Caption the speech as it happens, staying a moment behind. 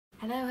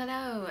Hello,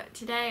 hello!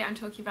 Today I'm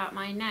talking about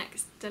my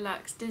next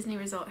deluxe Disney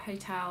resort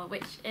hotel,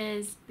 which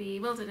is the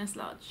Wilderness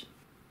Lodge.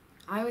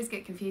 I always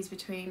get confused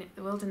between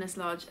the Wilderness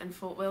Lodge and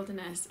Fort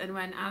Wilderness, and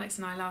when Alex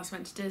and I last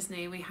went to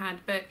Disney we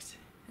had booked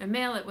a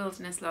meal at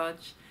Wilderness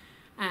Lodge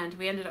and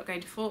we ended up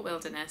going to Fort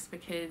Wilderness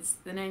because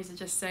the names are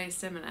just so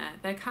similar.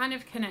 They're kind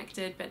of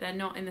connected but they're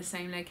not in the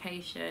same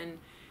location,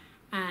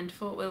 and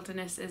Fort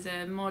Wilderness is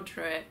a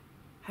moderate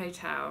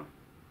hotel.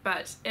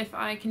 But if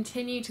I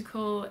continue to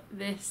call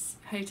this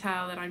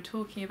hotel that I'm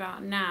talking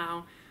about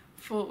now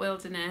Fort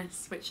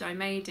Wilderness, which I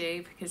may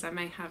do because I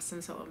may have some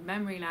sort of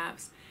memory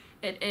lapse,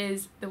 it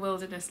is the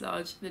Wilderness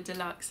Lodge, the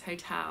deluxe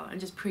hotel. I'm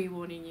just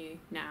pre-warning you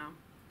now.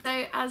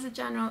 So as a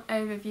general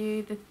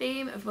overview, the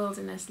theme of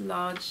Wilderness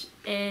Lodge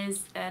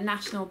is a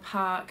national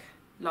park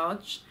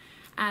lodge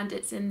and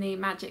it's in the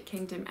Magic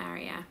Kingdom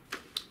area.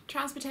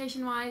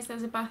 Transportation wise,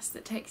 there's a bus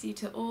that takes you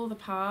to all the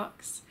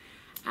parks,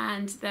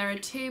 and there are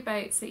two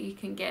boats that you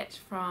can get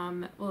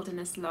from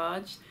Wilderness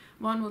Lodge.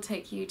 One will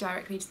take you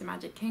directly to the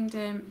Magic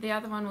Kingdom, the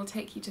other one will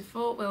take you to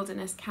Fort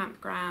Wilderness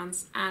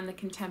Campgrounds and the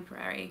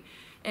Contemporary.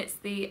 It's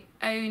the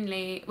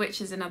only,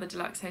 which is another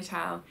deluxe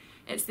hotel,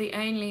 it's the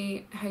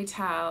only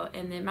hotel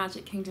in the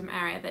Magic Kingdom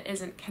area that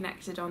isn't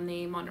connected on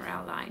the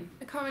monorail line.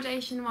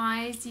 Accommodation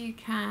wise, you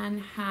can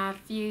have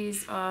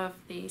views of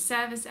the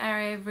service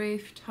area,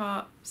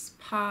 rooftops,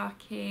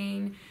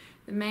 parking,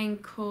 the main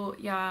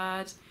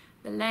courtyard,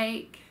 the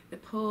lake, the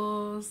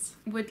pools,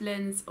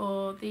 woodlands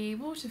or the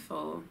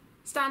waterfall.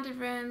 Standard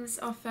rooms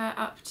offer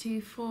up to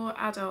 4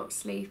 adults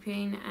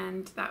sleeping,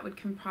 and that would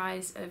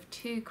comprise of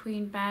 2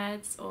 queen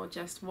beds or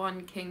just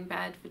 1 king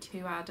bed for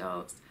 2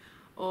 adults,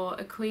 or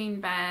a queen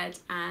bed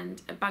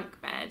and a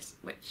bunk bed,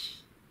 which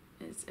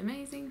is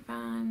amazing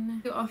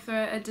fun. We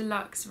offer a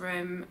deluxe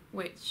room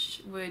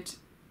which would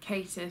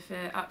cater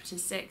for up to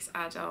 6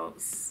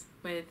 adults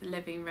with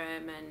living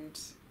room and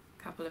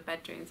a couple of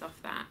bedrooms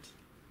off that.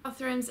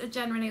 Bathrooms are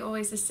generally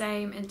always the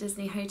same in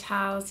Disney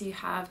hotels. You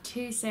have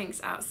 2 sinks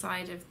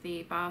outside of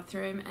the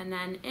bathroom, and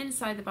then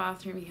inside the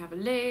bathroom you have a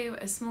loo,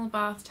 a small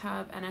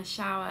bathtub and a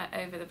shower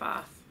over the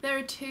bath. There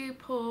are 2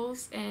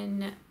 pools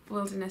in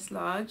Wilderness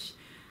Lodge.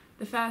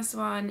 The first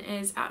one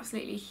is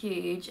absolutely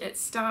huge. It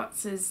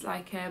starts as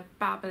like a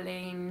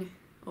babbling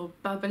or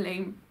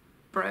bubbling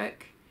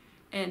brook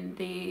in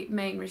the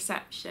main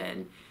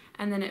reception,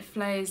 and then it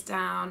flows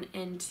down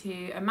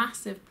into a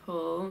massive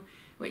pool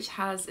which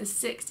has a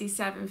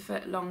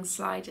 67-foot long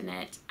slide in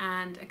it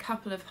and a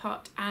couple of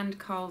hot and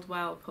cold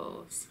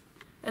whirlpools.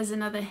 There's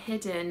another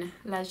hidden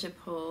leisure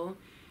pool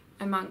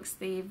amongst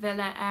the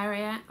villa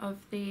area of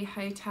the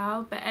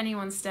hotel, but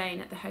anyone staying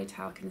at the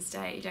hotel can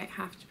stay. You don't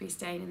have to be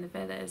staying in the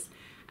villas,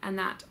 and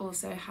that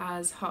also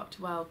has hot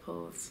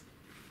whirlpools.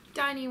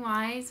 Dining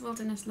wise,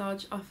 Wilderness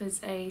Lodge offers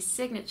a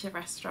signature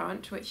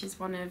restaurant, which is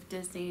one of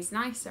Disney's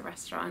nicer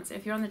restaurants.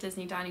 If you're on the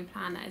Disney dining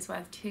plan, that is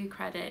worth 2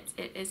 credits.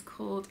 It is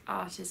called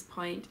Artist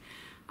Point.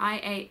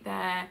 I ate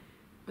there,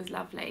 it was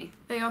lovely.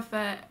 They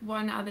offer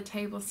one other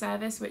table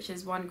service, which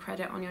is 1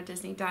 credit on your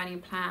Disney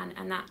dining plan,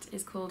 and that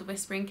is called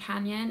Whispering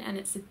Canyon, and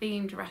it's a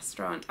themed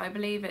restaurant. I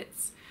believe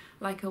it's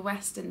like a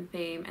Western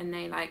theme, and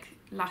they like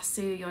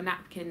lasso your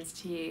napkins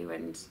to you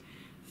and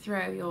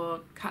throw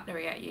your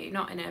cutlery at you,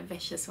 not in a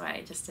vicious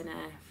way, just in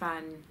a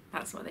fun,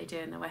 that's what they do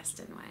in the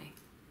Western way.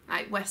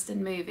 Like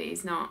Western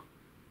movies, not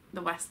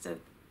the west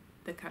of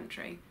the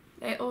country.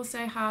 They also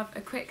have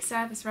a quick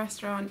service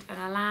restaurant and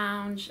a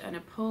lounge and a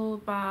pool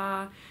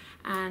bar,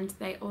 and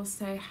they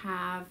also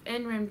have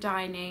in-room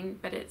dining,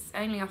 but it's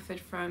only offered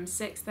from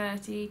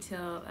 6:30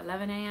 till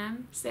 11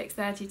 AM,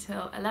 6:30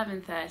 till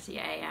 11:30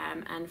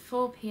 AM and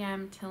 4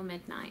 PM till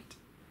midnight.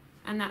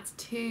 And that's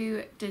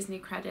 2 Disney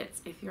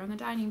credits if you're on the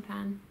dining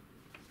plan.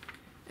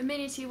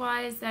 Amenity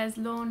wise, there's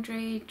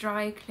laundry,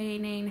 dry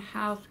cleaning,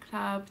 health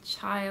club,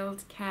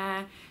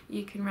 childcare.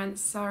 You can rent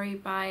sorry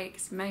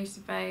bikes,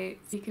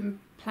 motorboats. You can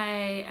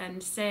play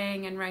and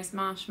sing and roast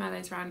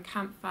marshmallows around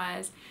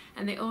campfires,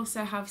 and they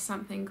also have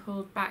something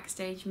called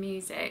backstage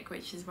music,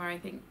 which is where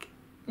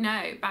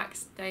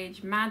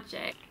backstage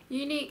magic.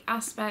 Unique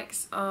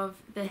aspects of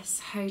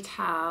this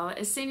hotel: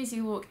 as soon as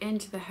you walk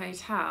into the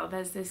hotel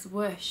there's this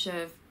whoosh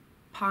of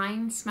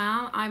pine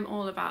smell. I'm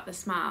all about the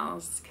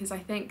smells because I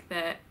think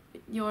that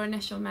your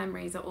initial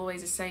memories are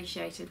always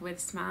associated with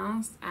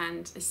smells,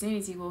 and as soon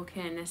as you walk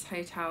in, this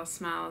hotel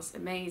smells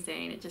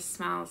amazing. It just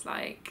smells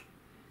like,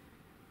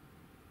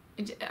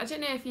 I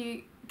don't know if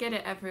you get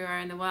it everywhere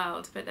in the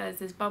world, but there's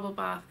this bubble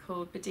bath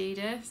called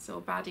Badidas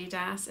or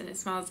Badidas, and it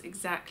smells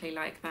exactly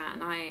like that,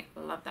 and I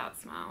love that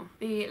smell.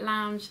 The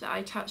lounge that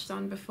I touched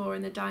on before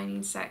in the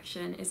dining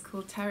section is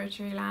called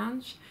Territory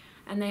Lounge,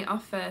 and they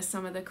offer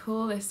some of the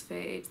coolest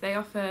foods. They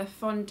offer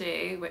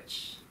fondue,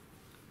 which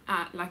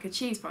like a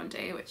cheese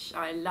fondue, which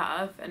I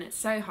love, and it's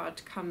so hard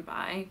to come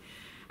by,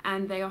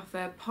 and they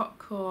offer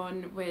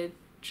popcorn with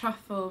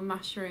truffle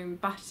mushroom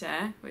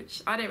butter,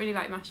 which I don't really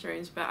like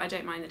mushrooms, but I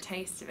don't mind the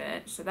taste of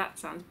it, so that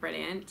sounds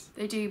brilliant.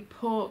 They do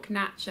pork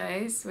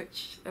nachos,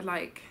 which are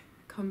like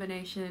a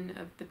combination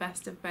of the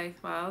best of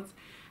both worlds,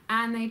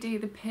 and they do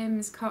the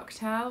Pimm's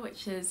cocktail,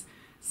 which is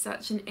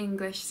such an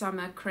English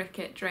summer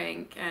cricket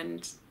drink,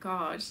 and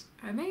God,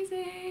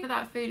 amazing.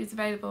 That food is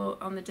available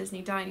on the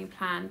Disney dining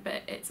plan,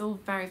 but it's all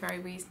very, very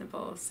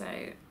reasonable, so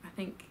I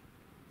think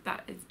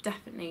that is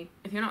definitely,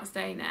 if you're not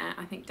staying there,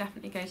 I think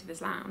definitely go to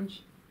this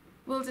lounge.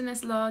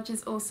 Wilderness Lodge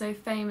is also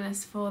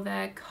famous for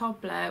their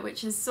cobbler,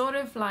 which is sort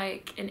of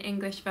like an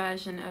English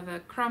version of a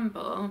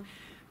crumble,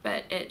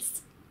 but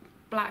it's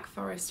black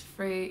forest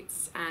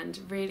fruits and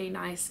really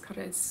nice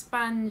kind of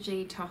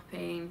spongy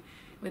topping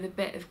with a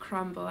bit of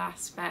crumble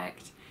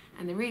aspect.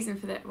 And the reason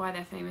for that, why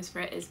they're famous for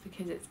it, is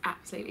because it's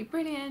absolutely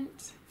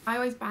brilliant. I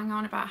always bang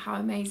on about how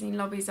amazing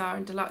lobbies are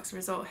in deluxe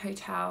resort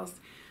hotels,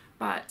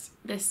 but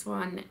this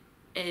one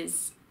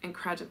is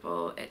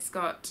incredible. It's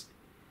got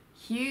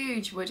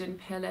huge wooden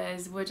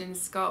pillars, wooden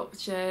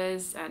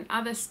sculptures and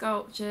other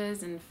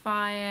sculptures and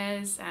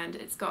fires, and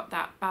it's got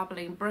that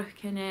babbling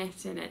brook in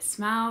it, and it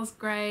smells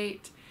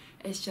great.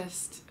 It's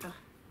just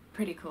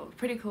pretty cool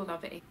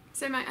lobby.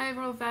 So my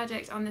overall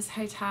verdict on this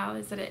hotel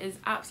is that it is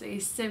absolutely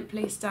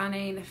simply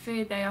stunning. The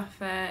food they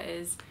offer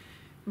is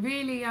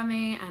really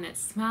yummy and it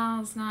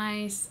smells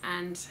nice,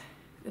 and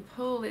the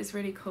pool is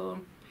really cool.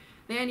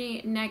 The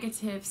only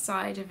negative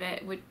side of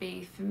it would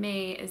be, for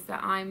me, is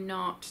that I'm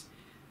not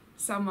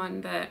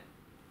someone that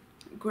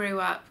grew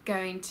up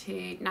going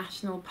to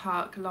national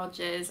park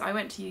lodges. I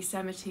went to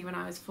Yosemite when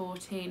I was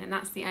 14, and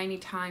that's the only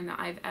time that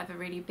I've ever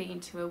really been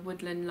to a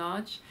woodland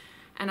lodge.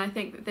 And I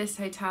think that this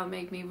hotel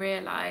made me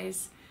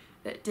realise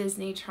that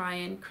Disney try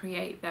and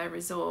create their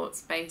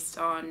resorts based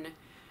on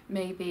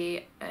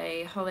maybe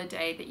a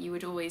holiday that you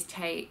would always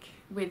take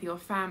with your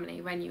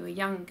family when you were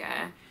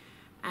younger.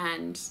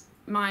 And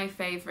my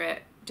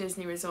favourite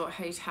Disney resort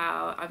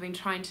hotel, I've been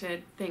trying to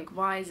think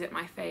why is it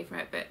my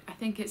favourite, but I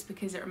think it's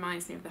because it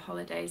reminds me of the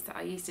holidays that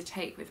I used to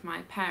take with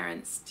my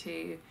parents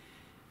to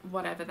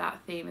whatever that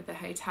theme of the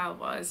hotel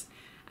was.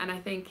 And I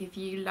think if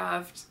you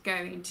loved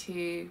going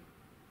to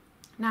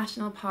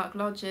national park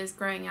lodges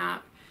growing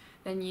up,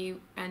 then you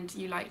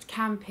liked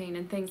camping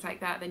and things like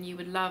that, then you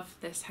would love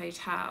this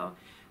hotel.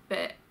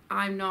 But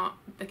I'm not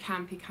the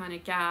campy kind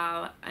of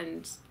gal,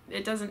 and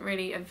it doesn't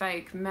really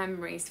evoke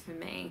memories for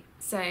me.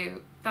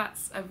 So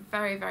that's a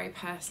very, very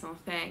personal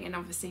thing, and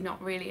obviously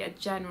not really a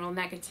general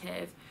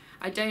negative.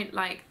 I don't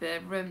like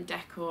the room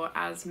decor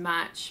as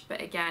much,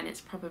 but again,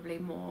 it's probably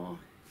more,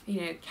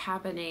 you know,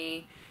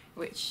 cabiny,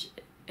 which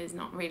is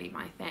not really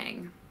my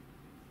thing.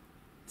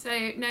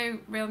 So no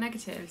real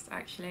negatives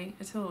actually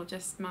at all,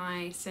 just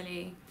my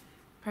silly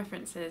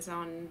preferences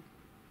on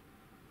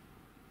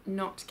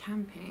not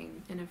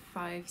camping in a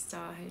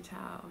 5-star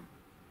hotel.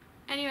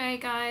 Anyway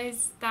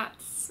guys,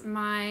 that's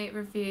my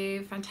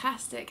review.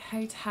 Fantastic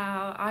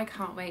hotel. I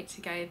can't wait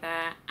to go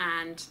there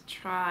and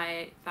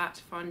try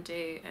that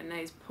fondue and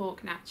those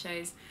pork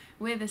nachos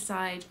with a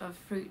side of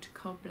fruit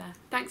cobbler.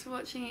 Thanks for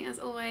watching as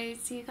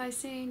always. See you guys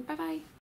soon. Bye bye.